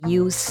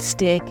you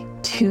stick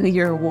to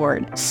your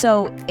word.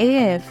 So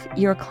if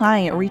your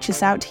client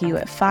reaches out to you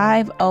at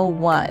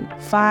 5:01,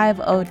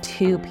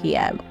 5:02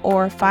 p.m.,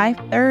 or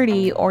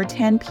 5:30 or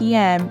 10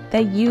 p.m.,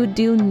 that you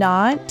do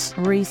not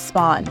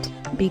respond,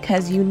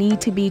 because you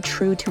need to be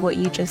true to what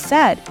you just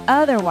said.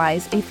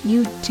 Otherwise, if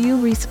you do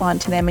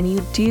respond to them and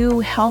you do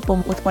help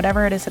them with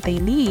whatever it is that they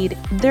need,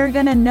 they're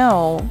gonna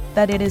know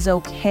that it is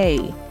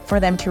okay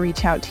for them to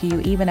reach out to you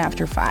even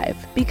after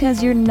 5,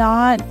 because you're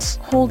not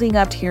holding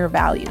up to your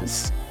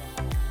values.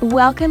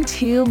 Welcome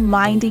to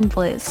Minding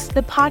Bliss,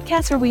 the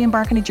podcast where we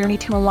embark on a journey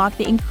to unlock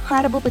the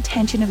incredible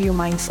potential of your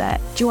mindset.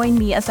 Join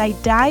me as I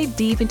dive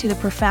deep into the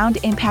profound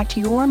impact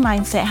your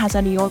mindset has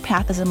on your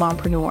path as a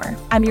mompreneur.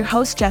 I'm your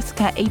host,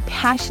 Jessica, a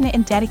passionate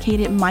and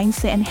dedicated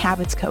mindset and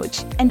habits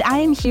coach, and I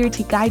am here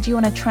to guide you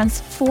on a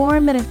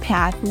transformative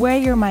path where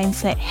your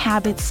mindset,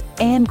 habits,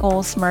 and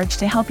goals merge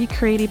to help you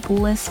create a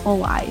blissful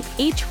life.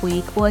 Each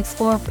week, we'll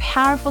explore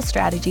powerful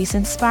strategies,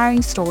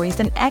 inspiring stories,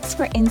 and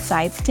expert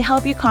insights to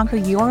help you conquer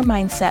your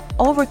mindset,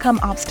 overcome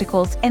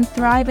obstacles, and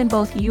thrive in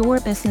both your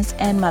business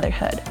and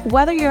motherhood.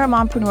 Whether you're a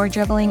mompreneur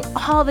juggling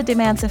all the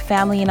demands of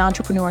family and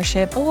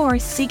entrepreneurship, or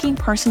seeking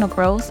personal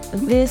growth,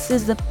 this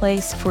is the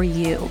place for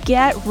you.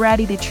 Get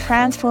ready to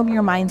transform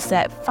your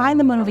mindset, find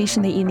the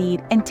motivation that you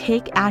need, and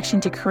take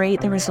action to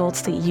create the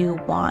results that you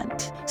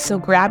want. So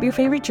grab your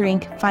favorite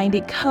drink, find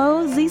a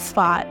cozy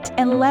spot,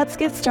 and let's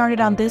get started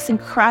on this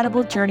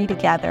incredible journey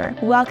together.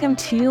 Welcome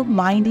to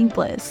Minding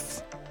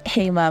Bliss.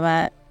 Hey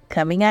mama,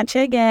 coming at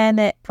you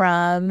again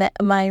from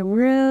my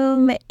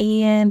room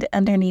and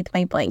underneath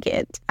my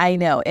blanket. I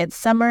know it's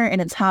summer and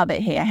it's hot,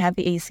 but hey, I have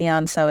the AC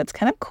on, so it's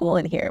kind of cool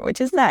in here,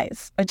 which is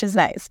nice.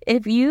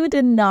 If you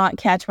did not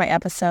catch my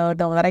episode,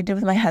 the one that I did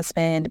with my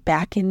husband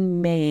back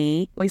in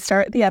May, we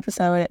started the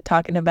episode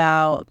talking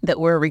about that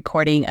we're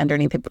recording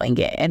underneath a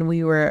blanket and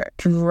we were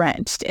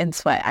drenched in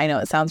sweat. I know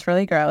it sounds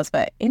really gross,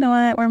 but you know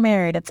what? We're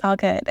married. It's all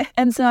good.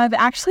 And so I've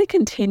actually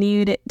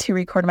continued to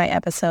record my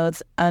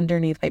episodes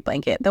underneath my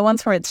blanket. The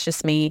ones where it's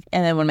just me,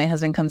 and then when my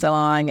husband comes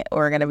along,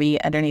 we're going to be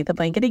underneath the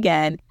blanket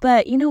again.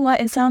 But you know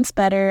what? It sounds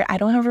better. I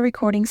don't have a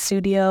recording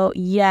studio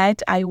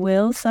yet. I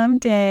will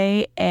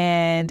someday,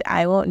 and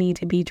I won't need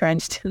to be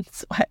drenched in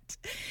sweat.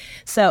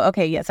 So,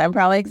 okay, yes, I'm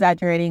probably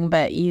exaggerating,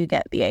 but you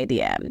get the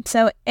idea.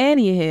 So,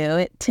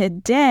 anywho,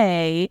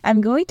 today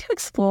I'm going to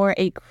explore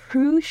a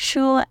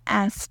crucial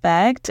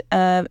aspect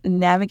of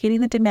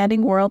navigating the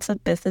demanding worlds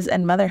of business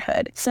and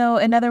motherhood. So,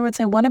 in other words,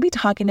 I want to be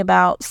talking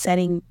about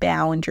setting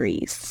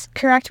boundaries.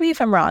 Correct me if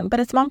I'm wrong,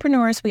 but as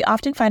mompreneurs, we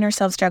often find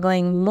ourselves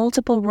juggling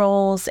multiple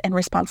roles and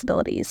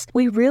responsibilities.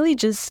 We really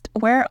just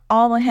wear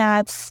all the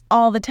hats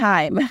all the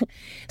time.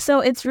 So,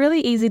 it's really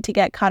easy to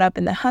get caught up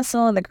in the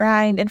hustle and the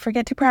grind and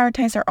forget to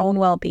prioritize our own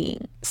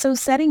well-being. So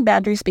setting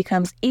boundaries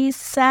becomes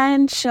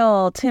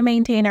essential to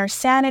maintain our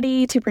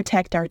sanity, to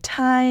protect our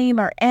time,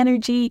 our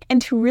energy,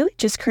 and to really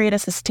just create a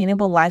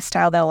sustainable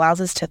lifestyle that allows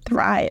us to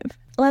thrive.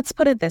 Let's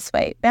put it this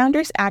way.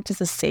 Boundaries act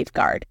as a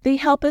safeguard. They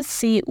help us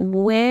see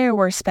where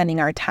we're spending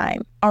our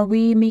time. Are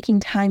we making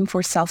time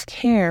for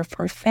self-care,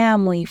 for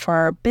family, for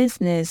our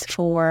business,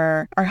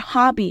 for our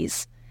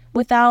hobbies,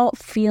 without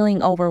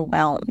feeling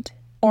overwhelmed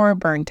or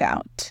burnt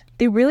out?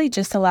 They really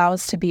just allow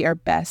us to be our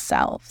best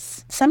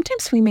selves.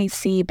 Sometimes we may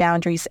see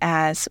boundaries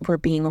as we're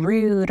being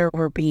rude or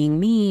we're being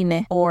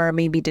mean or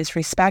maybe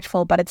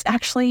disrespectful, but it's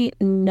actually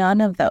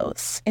none of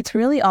those. It's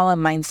really all a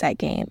mindset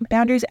game.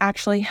 Boundaries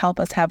actually help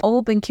us have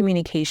open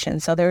communication,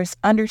 so there's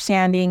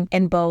understanding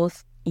in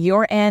both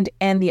your end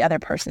and the other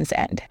person's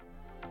end.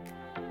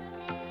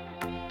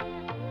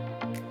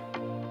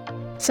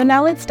 So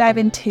now let's dive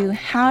into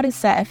how to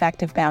set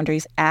effective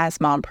boundaries as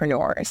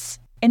mompreneurs.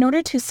 In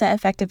order to set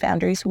effective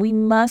boundaries, we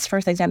must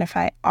first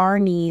identify our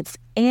needs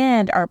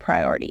and our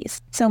priorities.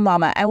 So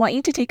mama, I want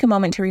you to take a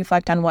moment to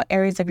reflect on what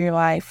areas of your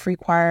life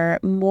require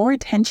more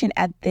attention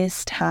at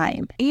this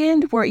time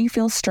and where you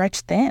feel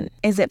stretched thin.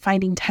 Is it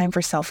finding time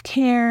for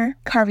self-care,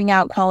 carving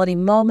out quality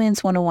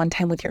moments, one-on-one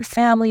time with your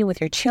family,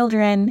 with your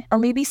children, or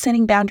maybe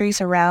setting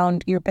boundaries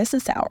around your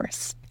business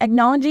hours?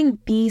 Acknowledging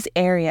these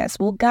areas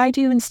will guide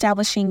you in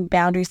establishing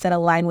boundaries that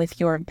align with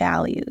your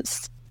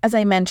values. As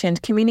I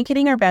mentioned,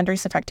 communicating our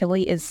boundaries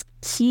effectively is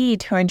key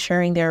to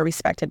ensuring they are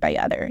respected by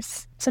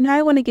others. So now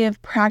I want to give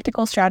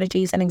practical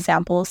strategies and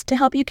examples to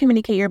help you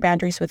communicate your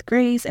boundaries with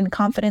grace and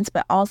confidence,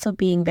 but also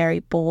being very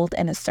bold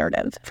and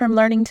assertive. From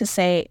learning to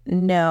say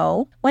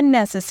no when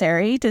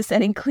necessary to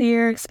setting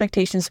clear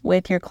expectations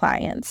with your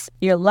clients,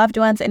 your loved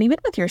ones, and even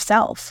with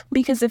yourself.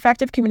 Because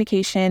effective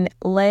communication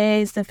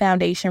lays the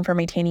foundation for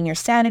maintaining your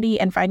sanity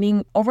and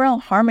finding overall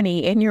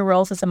harmony in your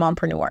roles as a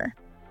mompreneur.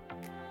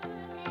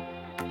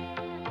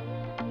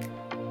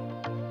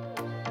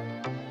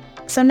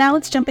 So now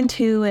let's jump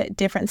into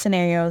different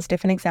scenarios,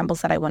 different examples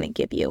that I want to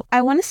give you.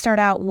 I want to start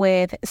out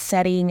with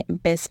setting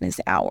business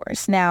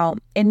hours. Now,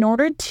 in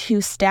order to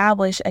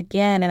establish,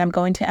 again, and I'm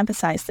going to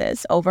emphasize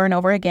this over and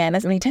over again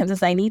as many times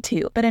as I need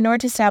to, but in order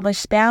to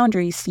establish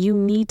boundaries, you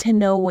need to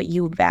know what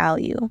you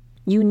value.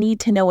 You need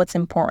to know what's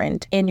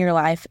important in your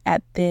life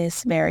at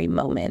this very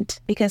moment.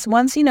 Because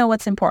once you know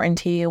what's important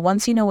to you,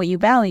 once you know what you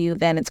value,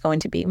 then it's going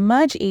to be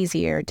much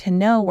easier to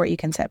know where you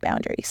can set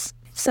boundaries.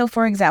 So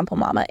for example,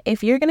 mama,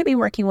 if you're going to be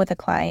working with a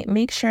client,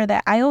 make sure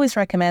that I always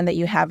recommend that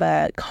you have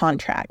a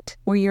contract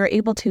where you're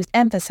able to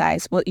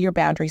emphasize what your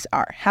boundaries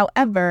are.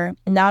 However,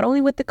 not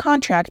only with the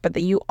contract, but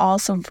that you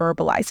also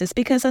verbalize this,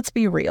 because let's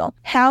be real.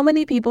 How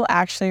many people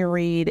actually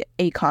read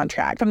a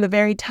contract from the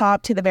very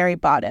top to the very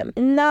bottom?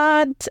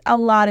 Not a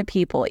lot of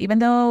people, even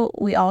though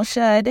we all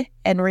should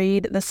and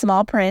read the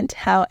small print.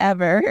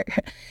 However,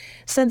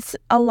 since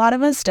a lot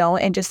of us don't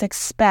and just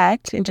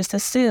expect and just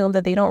assume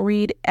that they don't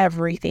read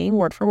everything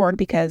word for word,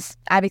 because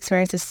I've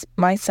experienced this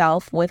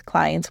myself with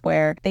clients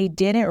where they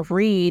didn't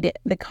read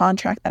the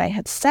contract that I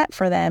had set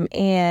for them,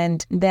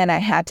 and then I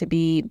had to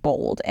be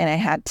bold and I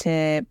had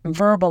to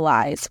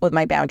verbalize what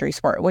my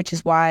boundaries were, which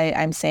is why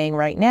I'm saying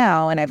right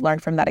now, and I've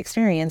learned from that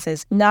experience,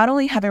 is not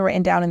only have it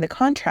written down in the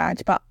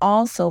contract, but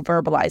also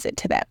verbalize it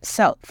to them.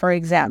 So for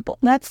example,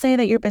 let's say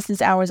that your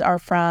business hours are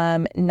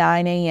from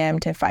 9 a.m.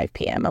 to 5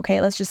 p.m. Okay,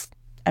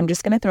 I'm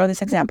just going to throw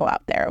this example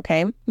out there,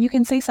 okay? You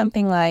can say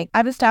something like,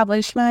 I've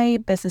established my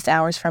business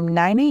hours from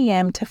 9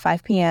 a.m. to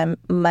 5 p.m.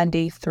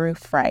 Monday through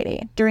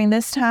Friday. During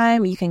this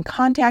time, you can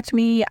contact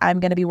me. I'm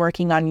going to be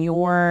working on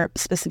your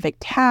specific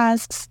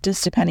tasks,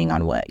 just depending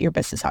on what your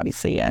business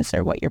obviously is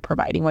or what you're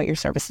providing, what your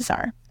services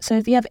are. So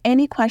if you have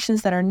any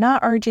questions that are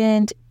not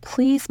urgent,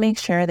 please make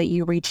sure that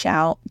you reach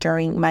out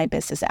during my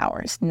business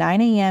hours,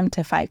 9 a.m.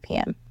 to 5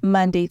 p.m.,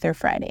 Monday through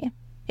Friday.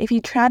 If you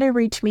try to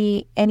reach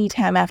me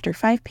anytime after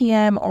 5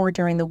 p.m. or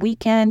during the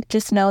weekend,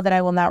 just know that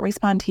I will not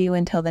respond to you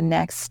until the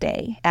next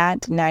day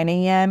at 9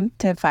 a.m.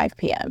 to 5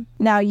 p.m.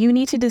 Now, you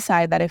need to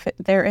decide that if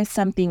there is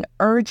something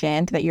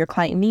urgent that your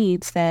client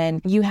needs, then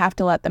you have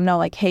to let them know,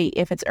 like, hey,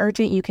 if it's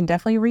urgent, you can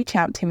definitely reach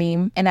out to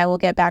me and I will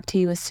get back to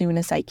you as soon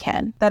as I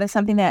can. That is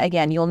something that,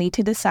 again, you'll need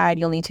to decide.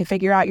 You'll need to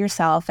figure out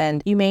yourself,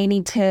 and you may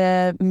need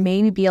to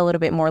maybe be a little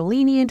bit more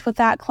lenient with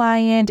that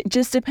client,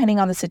 just depending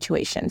on the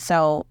situation.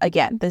 So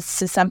again,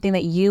 this is something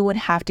that you would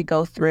have to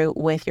go through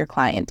with your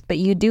client, but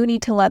you do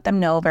need to let them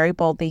know very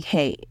boldly,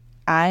 hey,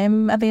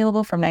 I'm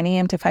available from 9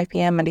 a.m. to 5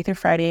 p.m. Monday through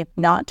Friday,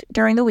 not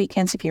during the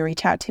weekends. If you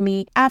reach out to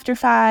me after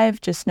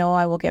 5, just know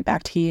I will get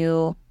back to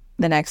you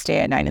the next day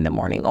at 9 in the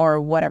morning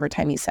or whatever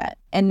time you set.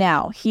 And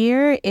now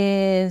here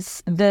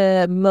is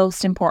the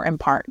most important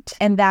part,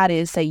 and that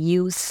is that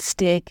you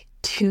stick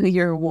to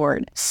your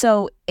word.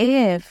 So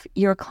if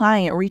your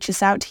client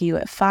reaches out to you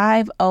at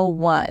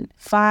 5:01,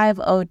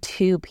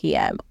 5:02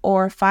 p.m.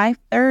 or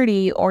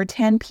 5:30 or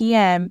 10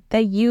 p.m.,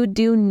 that you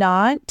do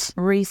not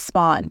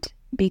respond,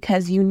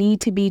 because you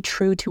need to be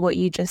true to what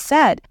you just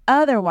said.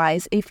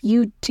 Otherwise, if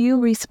you do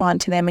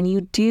respond to them and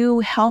you do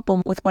help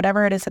them with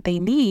whatever it is that they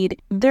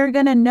need, they're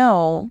going to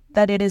know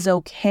that it is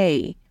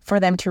okay for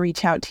them to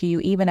reach out to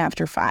you even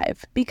after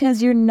 5,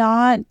 because you're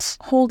not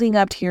holding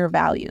up to your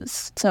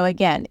values. So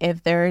again,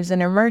 if there's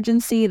an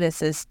emergency,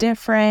 this is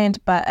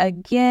different. But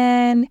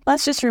again,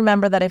 let's just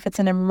remember that if it's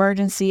an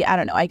emergency, I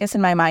don't know, I guess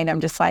in my mind,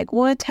 I'm just like,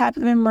 what type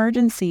of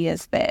emergency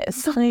is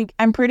this? Like,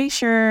 I'm pretty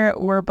sure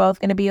we're both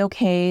going to be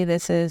okay.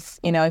 This is,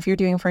 if you're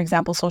doing, for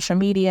example, social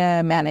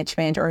media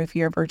management, or if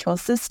you're a virtual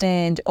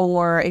assistant,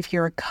 or if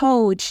you're a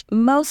coach,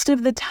 most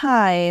of the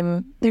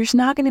time, there's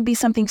not going to be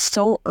something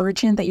so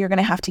urgent that you're going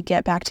to have to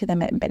get back to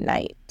them at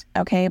midnight.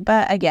 Okay.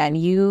 But again,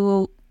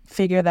 you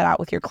figure that out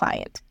with your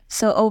client.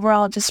 So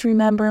overall, just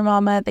remember,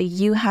 mama, that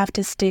you have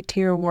to stick to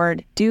your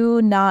word.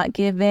 Do not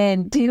give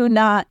in. Do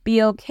not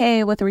be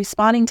okay with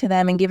responding to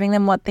them and giving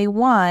them what they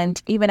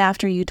want, even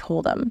after you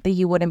told them that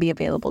you wouldn't be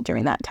available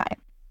during that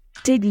time.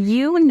 Did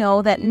you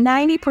know that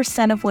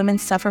 90% of women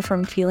suffer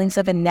from feelings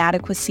of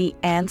inadequacy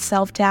and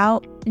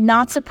self-doubt?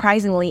 Not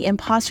surprisingly,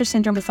 imposter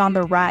syndrome is on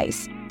the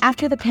rise.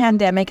 After the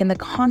pandemic and the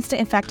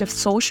constant effect of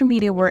social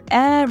media where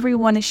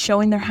everyone is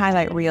showing their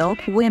highlight reel,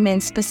 women,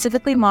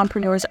 specifically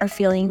mompreneurs, are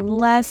feeling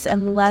less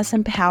and less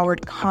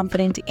empowered,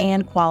 confident,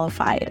 and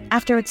qualified.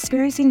 After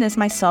experiencing this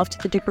myself to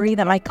the degree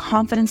that my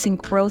confidence and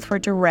growth were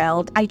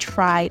derailed, I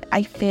tried,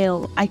 I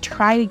failed, I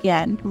tried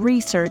again,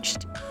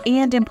 researched,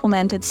 and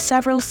implemented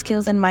several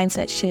skills and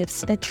mindset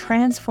shifts that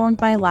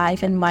transformed my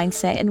life and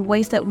mindset in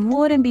ways that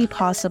wouldn't be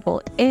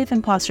possible if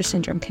imposter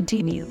syndrome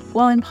continued.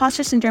 While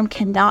imposter syndrome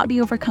cannot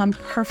be overcome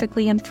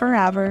perfectly and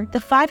forever, the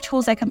 5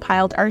 tools I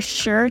compiled are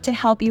sure to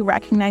help you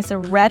recognize the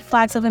red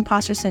flags of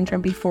imposter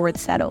syndrome before it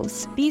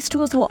settles. These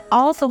tools will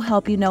also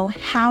help you know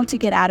how to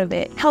get out of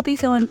it, help you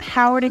feel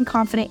empowered and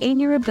confident in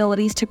your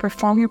abilities to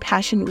perform your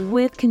passion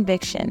with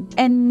conviction,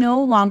 and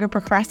no longer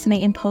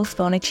procrastinate and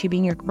postpone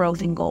achieving your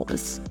growth and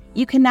goals.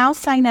 You can now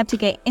sign up to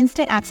get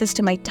instant access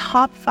to my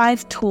top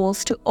 5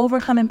 tools to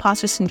overcome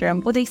imposter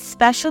syndrome with a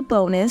special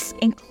bonus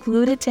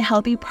included to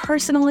help you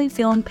personally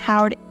feel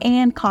empowered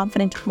and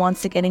confident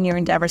once again in your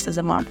endeavors as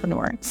a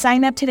mompreneur.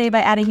 Sign up today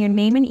by adding your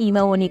name and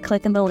email when you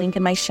click on the link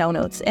in my show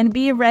notes, and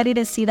be ready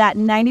to see that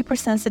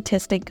 90%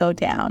 statistic go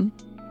down.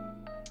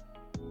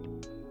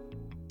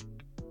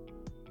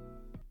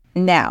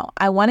 Now,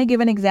 I want to give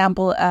an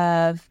example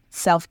of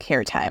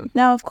self-care time.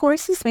 Now, of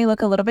course, this may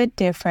look a little bit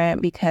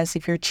different because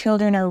if your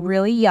children are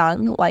really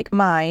young, like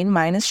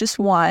mine is just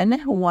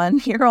 1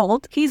 year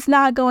old, he's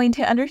not going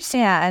to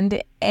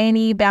understand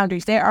any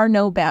boundaries. There are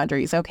no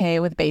boundaries,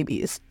 okay, with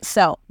babies.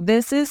 So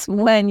this is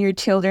when your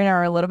children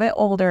are a little bit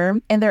older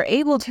and they're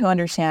able to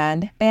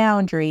understand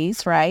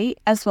boundaries, right?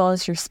 As well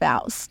as your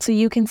spouse. So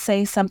you can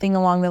say something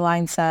along the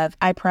lines of,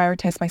 I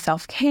prioritize my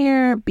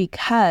self-care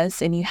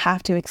because, and you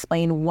have to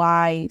explain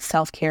why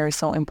self-care is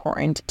so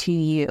important to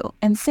you.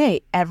 And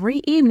say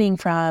every evening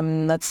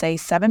from, let's say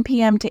 7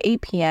 p.m. to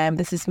 8 p.m.,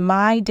 this is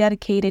my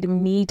dedicated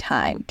me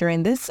time.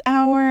 During this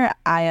hour,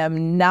 I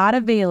am not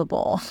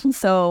available.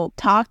 So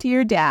talk to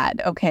your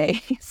dad,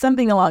 okay?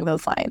 Something along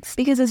those lines.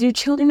 Because as your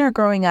children are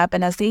growing up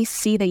and as they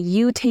see that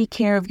you take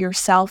care of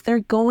yourself, they're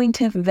going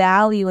to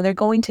value and they're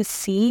going to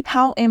see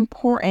how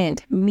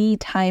important me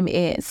time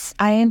is.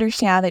 I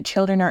understand that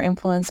children are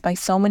influenced by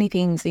so many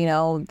things, the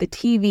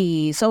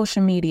TV,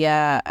 social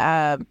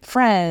media,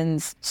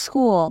 friends,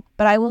 school.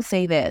 But I will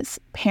say this,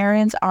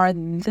 parents are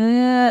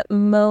the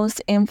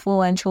most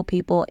influential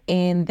people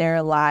in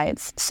their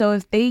lives. So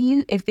if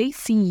they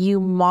see you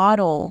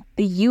model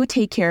that you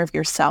take care of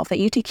yourself, that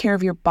you take care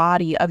of your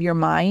body, of your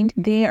mind,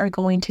 they are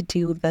going to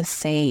do the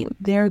same.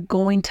 They're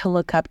going to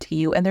look up to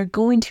you and they're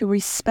going to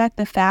respect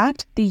the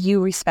fact that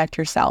you respect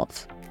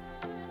yourself.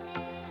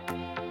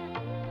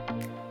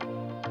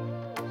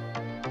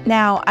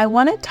 Now, I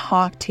want to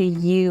talk to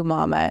you,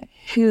 mama,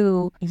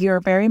 who you're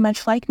very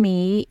much like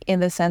me in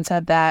the sense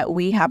of that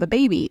we have a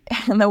baby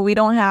and that we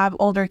don't have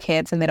older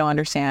kids and they don't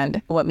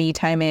understand what me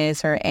time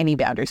is or any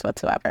boundaries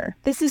whatsoever.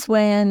 This is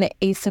when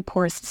a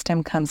support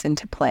system comes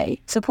into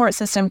play. Support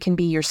system can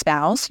be your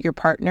spouse, your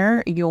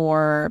partner,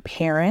 your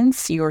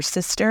parents, your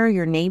sister,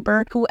 your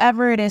neighbor,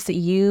 whoever it is that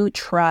you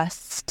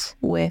trust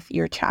with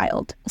your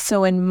child.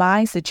 So in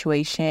my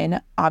situation,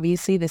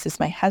 obviously this is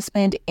my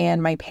husband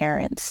and my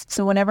parents.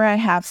 So whenever I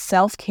have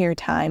self-care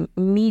time,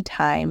 me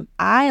time,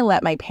 I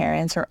let my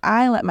parents or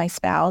I let my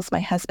spouse, my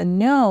husband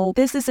know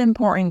this is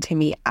important to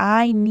me.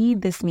 I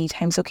need this me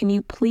time. So can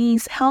you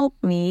please help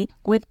me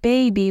with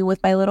baby,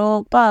 with my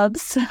little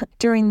bubs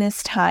during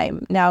this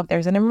time? Now, if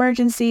there's an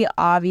emergency,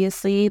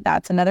 obviously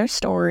that's another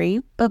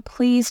story, but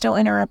please don't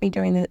interrupt me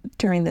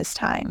during this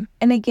time.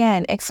 And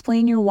again,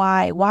 explain your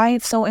why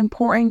it's so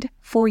important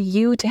for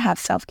you to have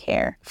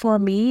self-care. For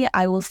me,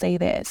 I will say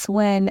this,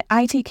 when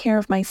I take care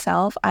of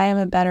myself, I am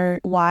a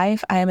better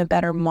wife, I am a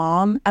better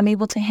mom. I'm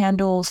able to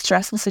handle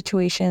stressful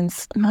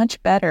situations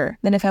much better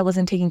than if I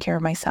wasn't taking care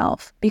of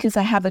myself because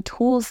I have the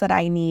tools that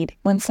I need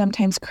when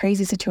sometimes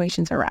crazy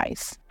situations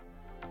arise.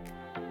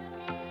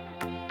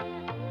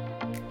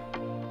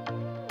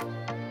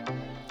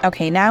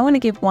 Okay, now I want to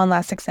give one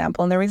last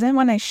example. And the reason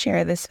when I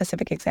share this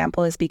specific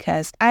example is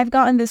because I've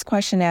gotten this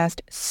question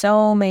asked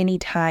so many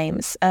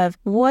times of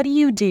what do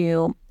you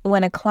do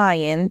when a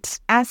client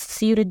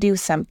asks you to do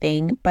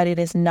something, but it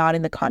is not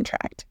in the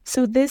contract?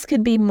 So this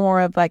could be more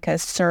of like a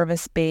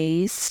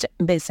service-based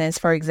business.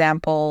 For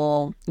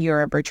example,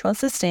 you're a virtual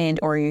assistant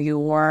or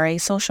you are a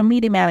social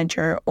media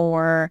manager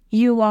or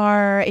you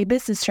are a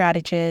business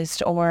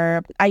strategist,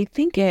 or I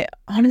think it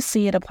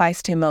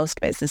applies to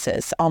most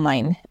businesses,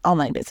 online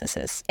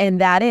businesses.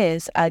 And that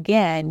is,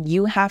 again,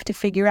 you have to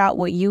figure out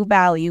what you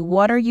value.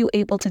 What are you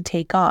able to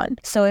take on?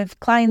 So if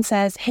client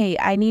says, hey,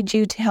 I need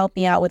you to help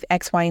me out with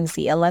X, Y, and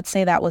Z, and let's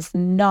say that was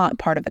not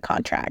part of the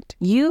contract,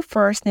 you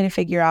first need to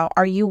figure out,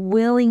 are you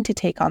willing to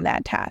take on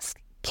that task?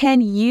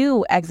 Can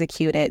you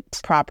execute it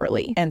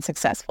properly and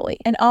successfully?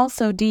 And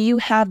also, do you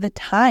have the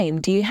time?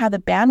 Do you have the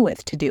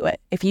bandwidth to do it?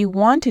 If you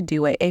want to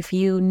do it, if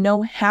you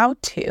know how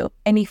to,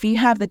 and if you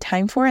have the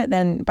time for it,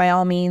 then by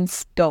all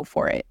means, go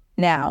for it.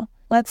 Now,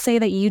 let's say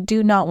that you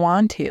do not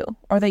want to,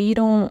 or that you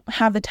don't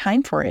have the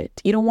time for it.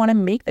 You don't want to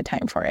make the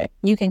time for it.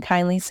 You can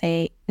kindly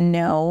say,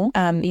 no,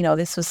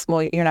 this was,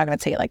 well, you're not going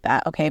to say it like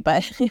that. Okay.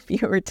 But if you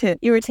were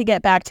to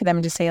get back to them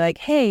and just say like,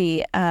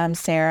 hey,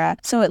 Sarah,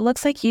 so it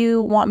looks like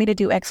you want me to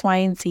do X, Y,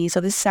 and Z. So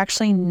this is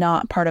actually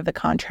not part of the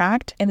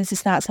contract. And this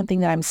is not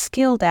something that I'm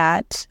skilled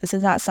at. This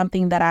is not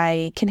something that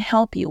I can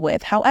help you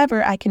with.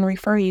 However, I can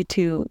refer you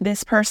to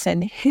this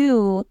person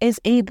who is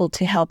able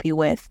to help you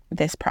with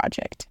this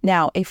project.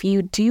 Now, if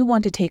you do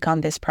want to take on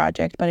this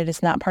project, but it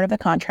is not part of the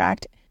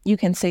contract, you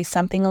can say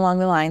something along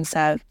the lines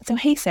of, so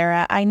hey,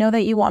 Sarah, I know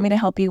that you want me to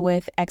help you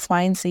with X,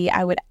 Y, and Z.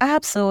 I would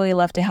absolutely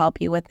love to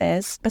help you with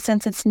this. But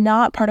since it's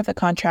not part of the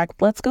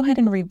contract, let's go ahead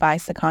and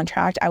revise the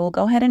contract. I will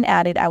go ahead and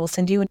add it. I will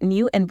send you a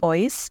new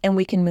invoice and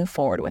we can move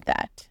forward with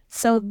that.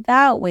 So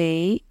that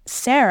way,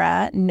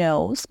 Sarah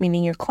knows,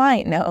 meaning your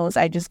client knows,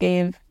 I just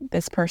gave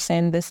this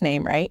person this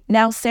name, right?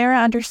 Now, Sarah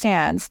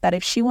understands that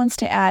if she wants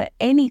to add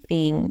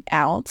anything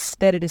else,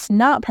 that it is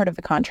not part of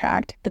the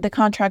contract, that the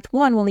contract,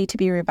 one, will need to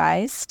be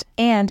revised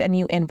and a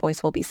new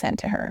invoice will be sent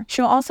to her.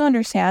 She'll also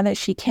understand that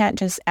she can't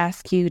just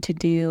ask you to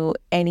do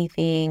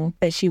anything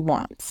that she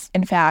wants.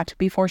 In fact,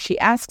 before she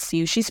asks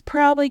you, she's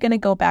probably going to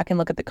go back and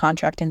look at the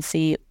contract and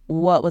see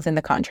what was in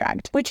the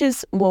contract, which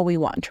is what we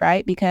want,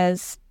 right?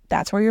 Because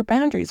that's where your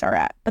boundaries are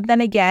at. But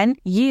then again,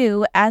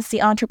 you, as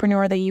the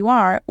entrepreneur that you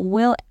are,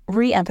 will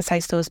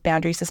re-emphasize those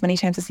boundaries as many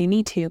times as you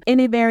need to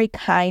in a very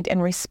kind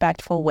and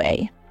respectful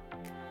way.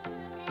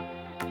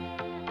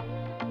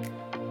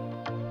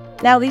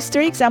 Now, these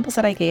 3 examples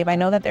that I gave, I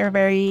know that they're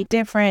very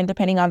different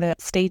depending on the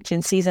stage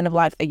and season of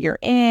life that you're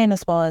in,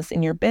 as well as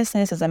in your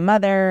business as a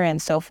mother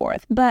and so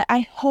forth. But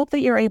I hope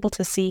that you're able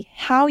to see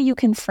how you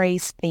can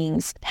phrase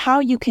things, how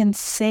you can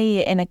say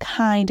it in a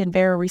kind and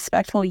very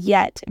respectful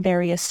yet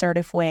very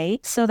assertive way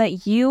so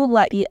that you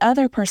let the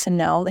other person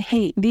know that,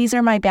 hey, these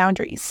are my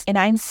boundaries and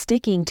I'm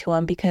sticking to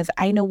them because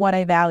I know what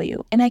I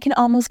value. And I can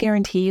almost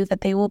guarantee you that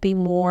they will be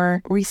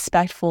more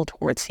respectful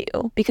towards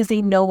you because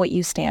they know what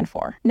you stand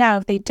for. Now,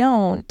 if they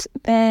don't,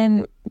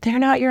 then they're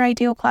not your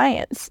ideal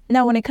clients.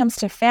 Now, when it comes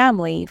to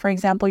family, for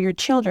example, your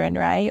children,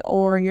 right?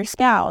 Or your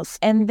spouse,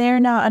 and they're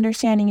not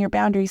understanding your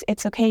boundaries,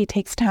 it's okay. It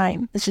takes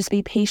time. Let's just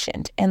be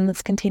patient and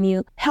let's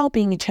continue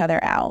helping each other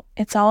out.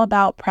 It's all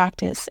about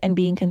practice and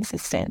being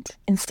consistent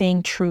and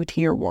staying true to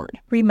your word.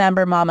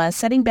 Remember, mama,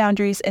 setting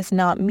boundaries is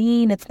not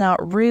mean. It's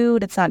not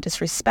rude. It's not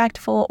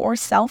disrespectful or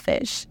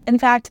selfish. In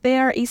fact, they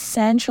are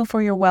essential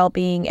for your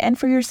well-being and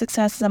for your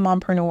success as a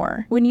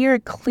mompreneur. When you're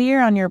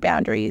clear on your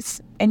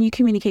boundaries and you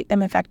communicate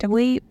them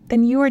effectively,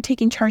 then you are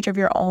taking charge of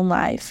your own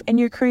life and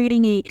you're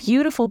creating a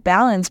beautiful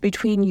balance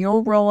between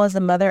your role as a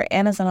mother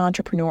and as an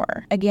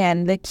entrepreneur.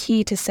 Again, the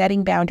key to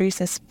setting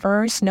boundaries is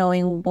first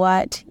knowing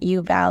what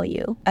you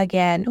value.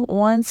 Again,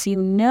 once you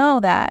know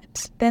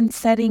that, then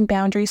setting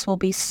boundaries will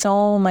be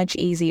so much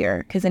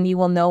easier because then you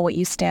will know what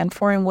you stand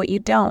for and what you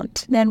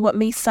don't. Then what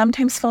may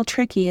sometimes feel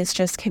tricky is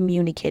just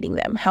communicating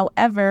them.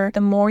 However,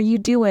 the more you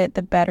do it,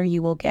 the better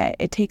you will get.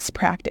 It takes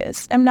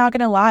practice. I'm not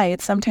going to lie,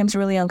 it's sometimes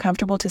really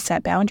uncomfortable to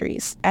set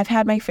boundaries. I've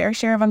had my fair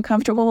share of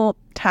uncomfortable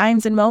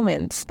times and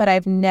moments, but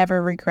I've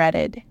never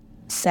regretted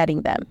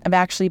setting them. I've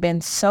actually been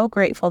so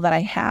grateful that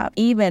I have,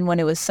 even when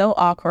it was so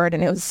awkward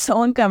and it was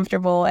so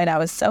uncomfortable and I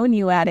was so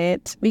new at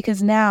it,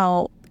 because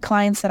now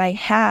clients that I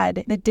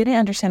had that didn't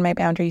understand my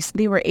boundaries,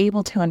 they were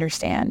able to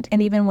understand.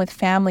 And even with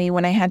family,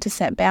 when I had to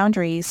set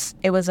boundaries,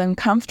 it was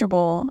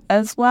uncomfortable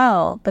as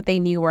well, but they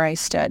knew where I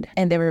stood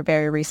and they were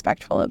very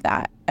respectful of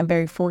that. I'm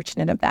very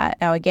fortunate of that.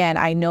 Now, again,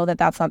 I know that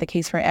that's not the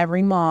case for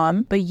every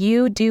mom, but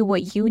you do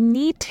what you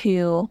need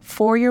to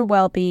for your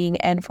well-being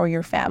and for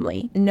your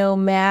family, no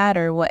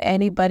matter what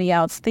anybody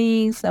else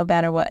thinks, no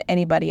matter what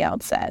anybody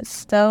else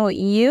says. So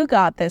you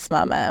got this,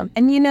 mama.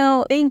 And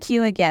thank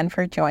you again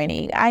for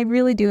joining. I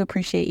really do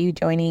appreciate you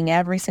joining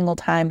every single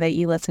time that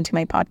you listen to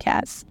my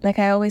podcast. Like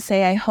I always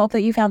say, I hope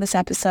that you found this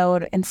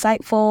episode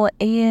insightful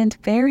and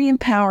very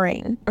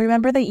empowering.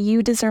 Remember that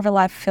you deserve a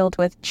life filled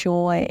with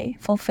joy,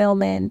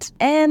 fulfillment,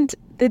 and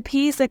the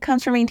peace that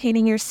comes from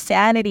maintaining your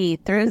sanity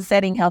through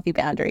setting healthy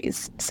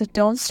boundaries. So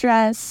don't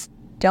stress.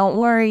 Don't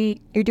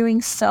worry. You're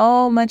doing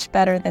so much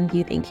better than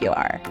you think you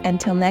are.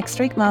 Until next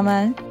week,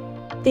 mama.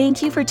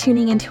 Thank you for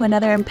tuning into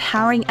another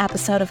empowering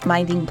episode of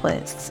Minding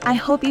Bliss. I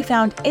hope you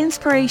found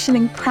inspiration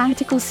and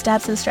practical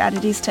steps and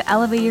strategies to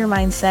elevate your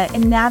mindset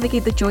and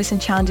navigate the joys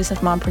and challenges of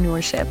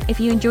mompreneurship. If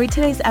you enjoyed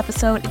today's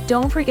episode,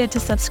 don't forget to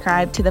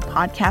subscribe to the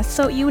podcast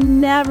so you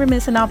never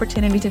miss an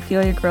opportunity to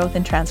feel your growth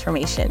and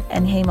transformation.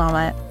 And hey,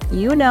 mama,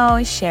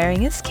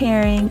 sharing is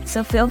caring.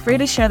 So feel free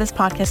to share this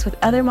podcast with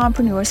other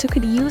mompreneurs who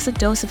could use a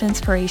dose of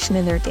inspiration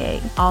in their day.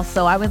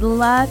 Also, I would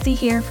love to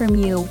hear from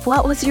you.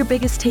 What was your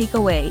biggest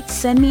takeaway?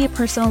 Send me a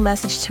personal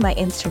message to my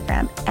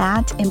Instagram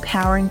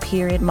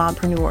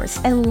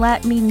 @empowering_mompreneurs and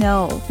let me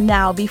know.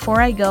 Now,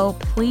 before I go,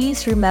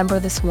 please remember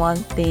this one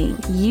thing.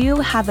 You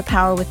have the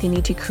power within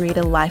you to create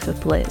a life of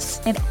bliss.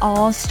 It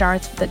all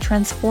starts with the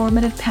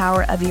transformative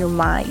power of your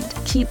mind.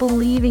 Keep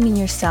believing in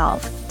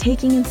yourself,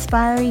 taking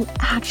inspiring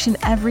action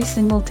every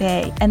single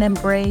day, and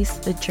embrace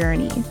the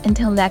journey.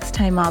 Until next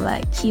time,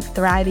 mama, keep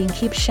thriving,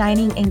 keep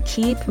shining, and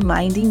keep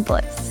minding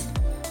bliss.